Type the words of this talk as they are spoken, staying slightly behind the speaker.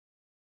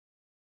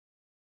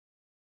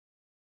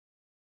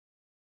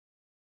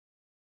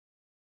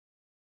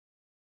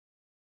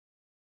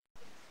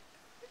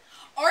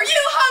Are you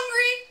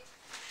hungry?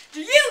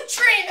 Do you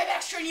dream of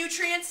extra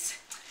nutrients?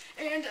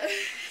 And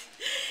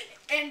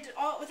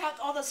without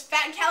all those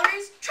fat and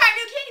calories, try a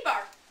new candy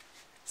bar.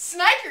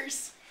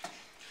 Snickers.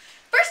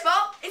 First of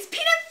all, it's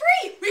peanut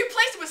free. We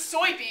replaced it with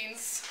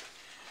soybeans.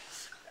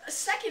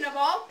 Second of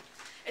all,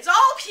 it's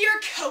all pure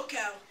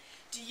cocoa.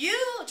 Do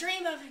you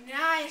dream of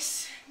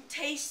nice,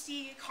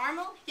 tasty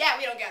caramel? Yeah,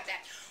 we don't got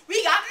that.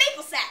 We got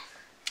maple sap.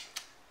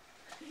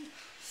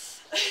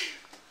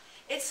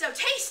 It's so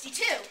tasty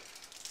too.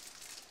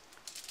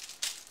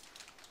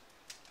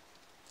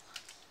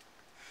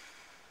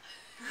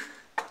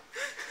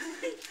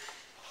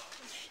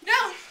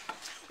 No,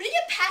 when you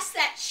get past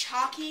that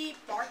chalky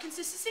bar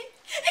consistency,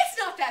 it's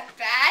not that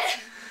bad.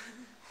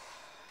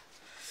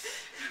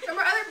 From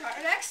our other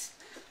products,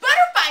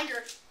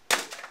 Butterfinger,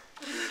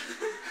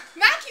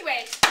 Milky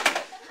Way,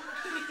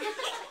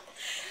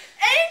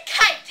 and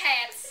Kite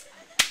Tats.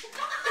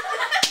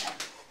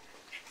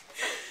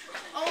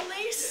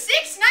 Only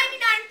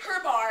 $6.99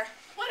 per bar.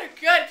 What a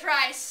good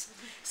price.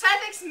 Side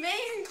effects may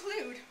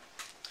include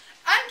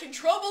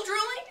uncontrollable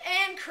drooling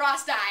and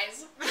crossed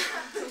eyes.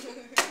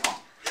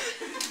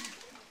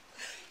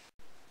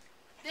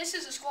 This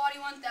is a Squatty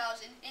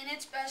 1000, and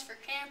it's best for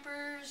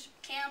campers,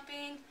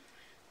 camping,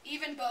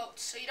 even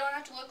boats, so you don't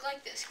have to look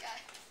like this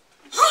guy.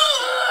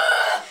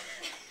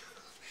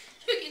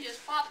 You can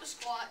just pop a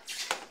squat.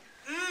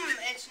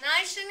 It's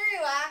nice and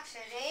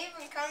relaxing. It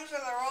even comes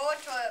with a roll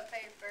of toilet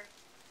paper.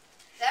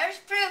 There's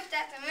proof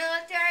that the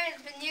military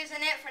has been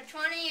using it for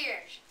 20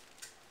 years.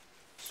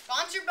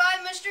 Sponsored by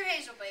Mr.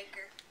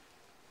 Hazelbaker.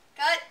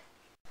 Cut.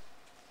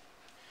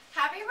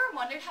 Have you ever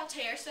wondered how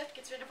Taylor Swift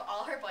gets rid of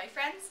all her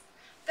boyfriends?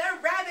 The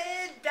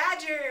Rabid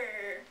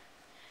Badger.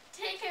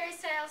 Take Harry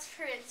Styles,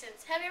 for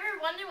instance. Have you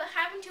ever wondered what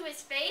happened to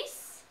his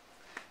face?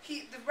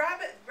 The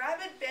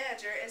Rabid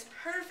Badger is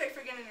perfect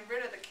for getting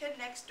rid of the kid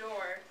next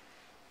door.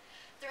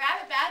 The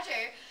rabbit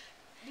badger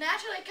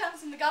naturally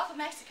comes from the Gulf of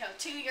Mexico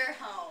to your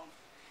home.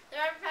 The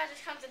rabbit badger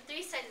comes in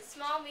 3 sizes,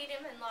 small,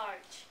 medium, and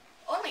large.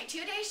 Only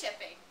 2-day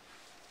shipping.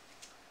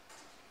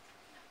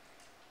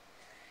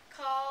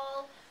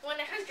 Call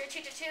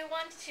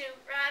 1-800-222-122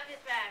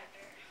 Rabbit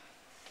Badger.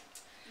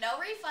 No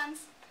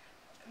refunds.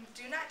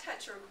 Do not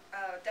touch or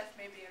death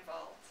may be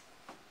involved.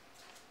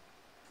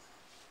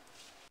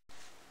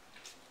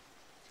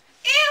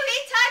 Ew, he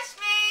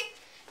touched me!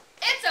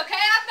 It's okay,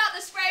 I've got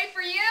the spray for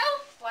you.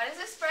 What is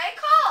this spray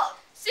called?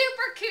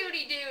 Super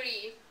Cootie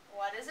Duty.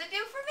 What does it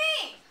do for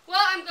me?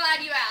 Well, I'm glad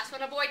you asked.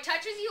 When a boy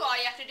touches you, all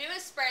you have to do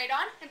is spray it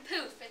on, and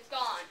poof, it's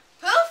gone.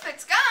 Poof,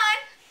 it's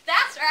gone.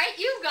 That's right,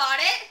 you got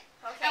it.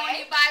 Okay. And when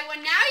you buy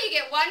one now, you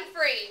get one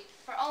free.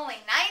 For only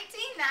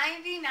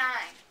 $19.99.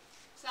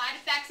 Side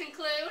effects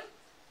include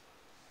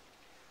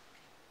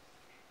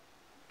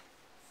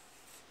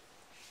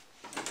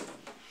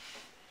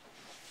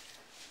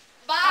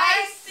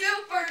buy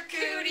Super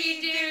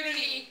Cootie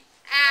Duty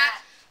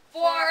at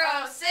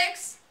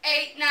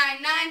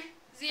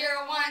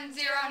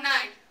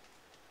 406-899-0109.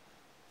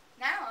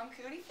 Now I'm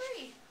cootie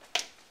free.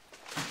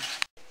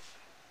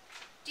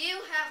 Do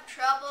you have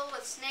trouble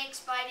with snakes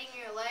biting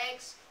your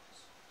legs?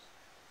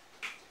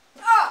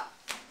 Oh!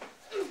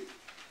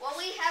 Well,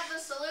 we have the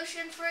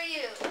solution for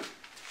you.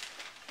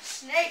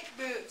 Snake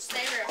boots.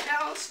 They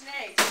repel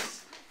snakes.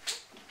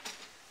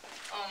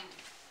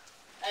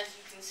 As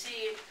you can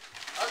see,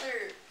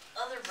 other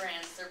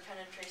brands, their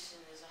penetration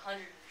is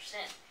 100%,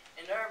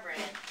 and our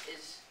brand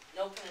is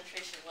no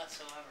penetration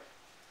whatsoever.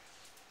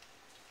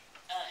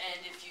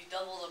 And if you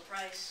double the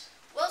price,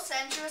 We'll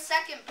send you a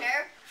second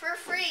pair for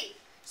free.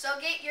 So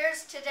get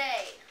yours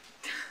today.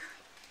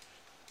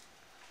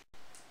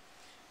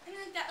 And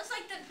then that was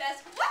like the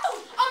best. Whoa!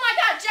 Oh my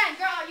God, Jen,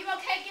 girl, are you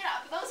okay? Get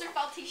up. Those are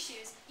faulty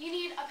shoes. You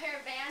need a pair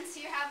of Vans. Do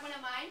you have one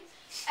of mine?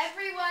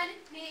 Everyone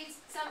needs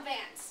some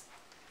Vans.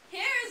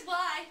 Here is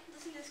why.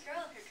 Listen to this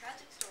girl and her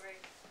tragic story.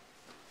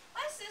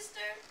 My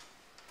sister,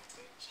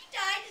 she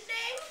died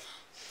today.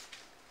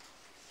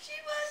 She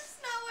was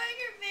not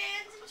wearing her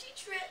Vans and she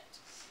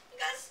tripped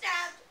and got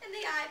stabbed in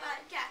the eye by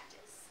a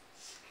cactus.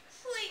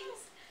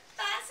 Please,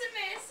 buy some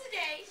Vans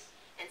today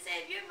and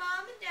save your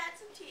mom and dad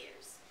some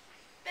tears.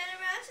 Been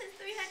around since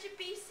 300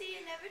 BC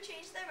and never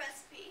changed their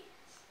recipe.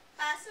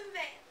 Buy some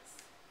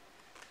Vans.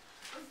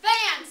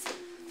 Vans!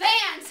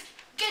 Vans!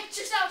 Get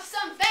yourself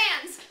some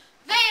Vans!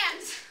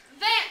 Vans!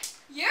 Vans!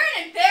 You're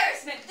an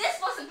embarrassment.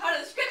 This wasn't part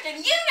of the script and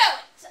you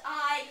know it.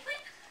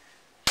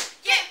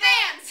 Get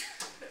Vans!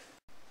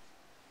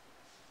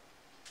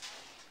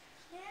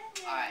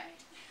 Alright.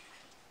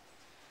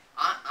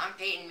 I'm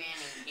Peyton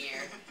Manning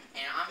here,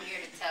 and I'm here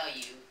to tell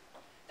you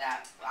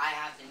that I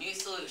have the new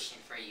solution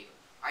for you.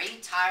 Are you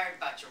tired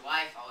about your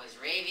wife always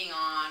raving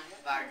on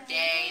about her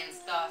day and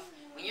stuff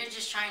when you're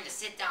just trying to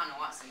sit down and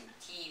watch some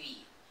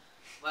TV?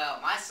 Well,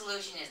 my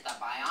solution is the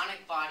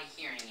Bionic Body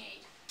Hearing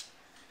Aid.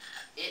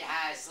 It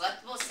has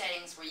selectable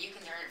settings where you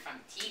can turn it from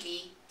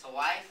TV to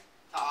wife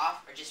to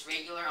off or just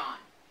regular on.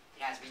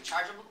 It has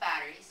rechargeable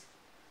batteries.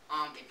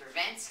 It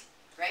prevents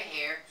gray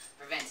hair,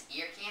 prevents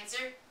ear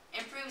cancer,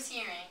 improves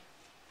hearing,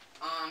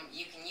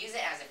 You can use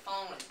it as a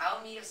phone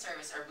without need of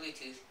service or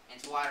Bluetooth, and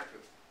it's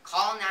waterproof.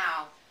 Call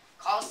now.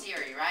 Call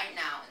Siri right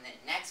now in the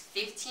next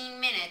 15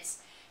 minutes,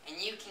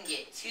 and you can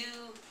get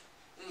 2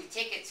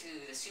 tickets to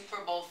the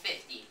Super Bowl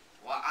 50.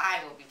 Well,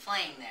 I will be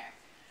playing there.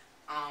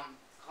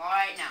 Call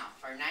right now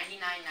for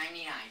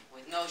 $99.99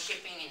 with no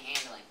shipping and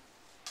handling.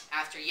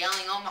 After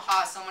yelling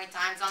Omaha so many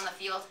times on the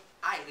field,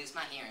 I lose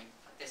my hearing,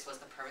 but this was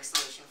the perfect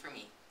solution for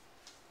me.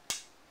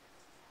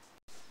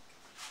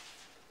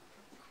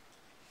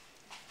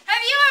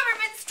 Have you ever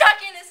been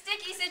stuck in a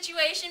sticky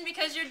situation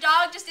because your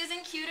dog just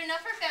isn't cute enough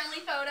for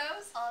family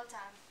photos? All the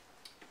time.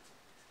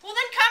 Well,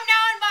 then come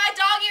now and buy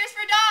dog ears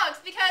for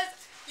dogs because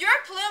your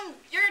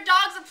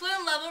dog's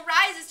plume level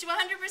rises to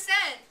 100%.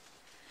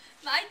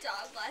 My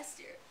dog last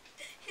year,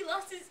 he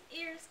lost his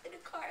ears in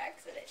a car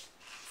accident.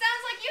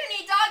 Sounds like you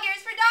need dog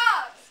ears for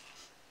dogs.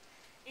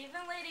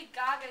 Even Lady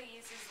Gaga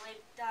uses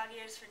dog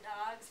ears for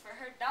dogs for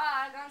her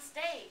dog on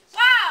stage.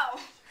 Wow.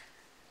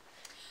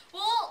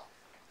 Well,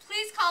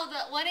 please call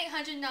the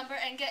 1-800 number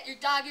and get your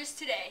dog ears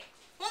today.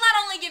 We'll not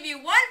only give you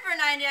one for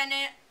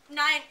 $9.99,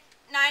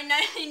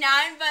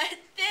 but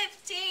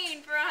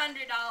 15 for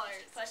 $100.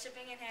 Plus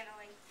shipping and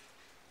handling.